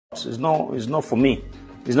It's not for me.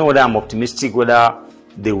 It's not whether I'm optimistic, whether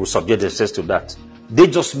they will subject themselves to that. They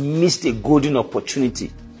just missed a golden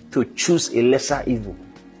opportunity to choose a lesser evil.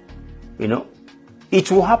 You know,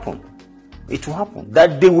 it will happen. It will happen.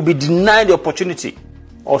 That they will be denied the opportunity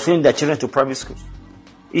of sending their children to private schools.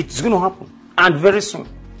 It's going to happen. And very soon.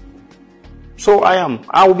 So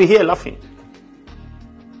I will be here laughing.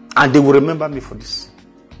 And they will remember me for this.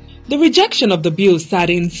 The rejection of the bill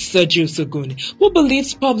saddens Sergio Sogun, who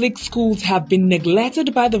believes public schools have been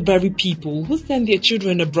neglected by the very people who send their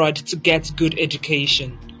children abroad to get good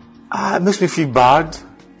education. It makes me feel bad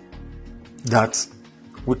that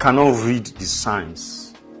we cannot read the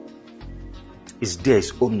signs. It's there,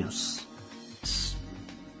 it's ominous. It's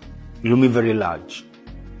looming very large.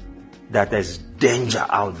 That there's danger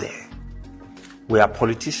out there. We are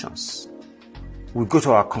politicians. We go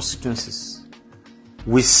to our constituencies.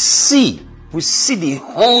 We see the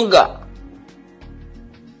hunger.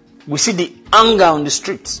 We see the anger on the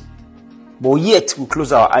streets. But yet we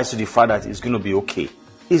close our eyes to the fact that it's going to be okay.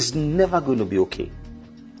 It's never going to be okay.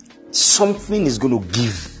 Something is going to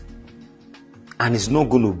give. And it's not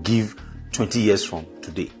going to give 20 years from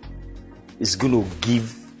today. It's going to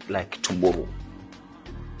give like tomorrow.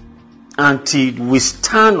 Until we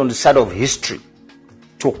stand on the side of history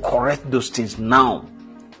to correct those things now.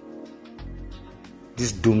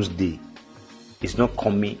 This doomsday is not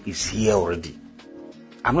coming, it's here already.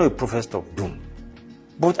 I'm not a prophet of doom.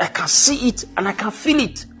 But I can see it and I can feel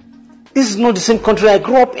it. This is not the same country I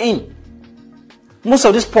grew up in. Most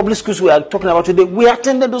of these public schools we are talking about today, we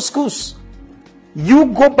attended those schools. You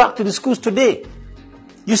go back to the schools today.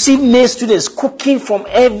 You see male students cooking from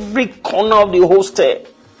every corner of the hostel.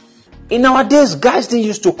 In our days, guys didn't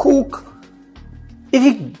used to cook.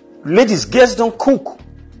 Even ladies, girls don't cook.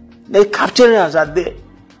 The cafeterias are there.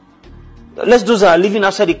 Unless those are living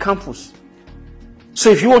outside the campus.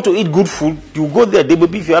 So if you want to eat good food, you go there. They will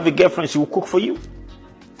be, if you have a girlfriend, she will cook for you.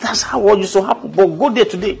 That's how what used to happen. But go there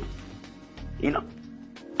today. You know.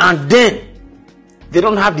 And then, they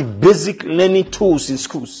don't have the basic learning tools in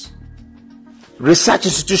schools. Research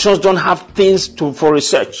institutions don't have things for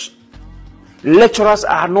research. Lecturers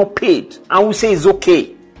are not paid. And we say it's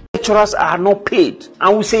okay. Lecturers are not paid.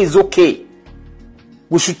 And we say it's okay.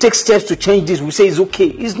 We should take steps to change this. We say it's okay.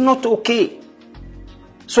 It's not okay.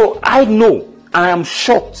 So I know and I am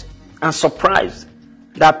shocked and surprised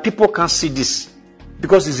that people can't see this.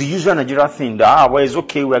 Because it's the usual Nigeria thing that, well, it's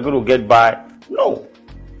okay, we're going to get by. No.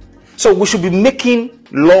 So we should be making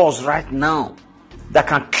laws right now that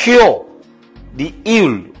can cure the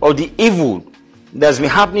ill or the evil that's been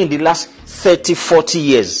happening in the last 30, 40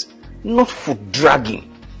 years. Not for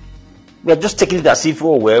dragging. We are just taking it as if,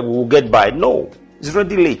 oh, well, we will get by. No. It's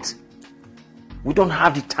already late. We don't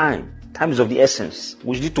have the time. Time is of the essence.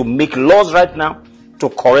 We need to make laws right now to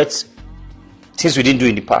correct things we didn't do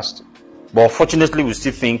in the past. But unfortunately, we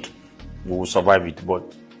still think we will survive it.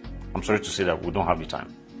 But I'm sorry to say that we don't have the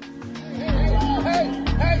time.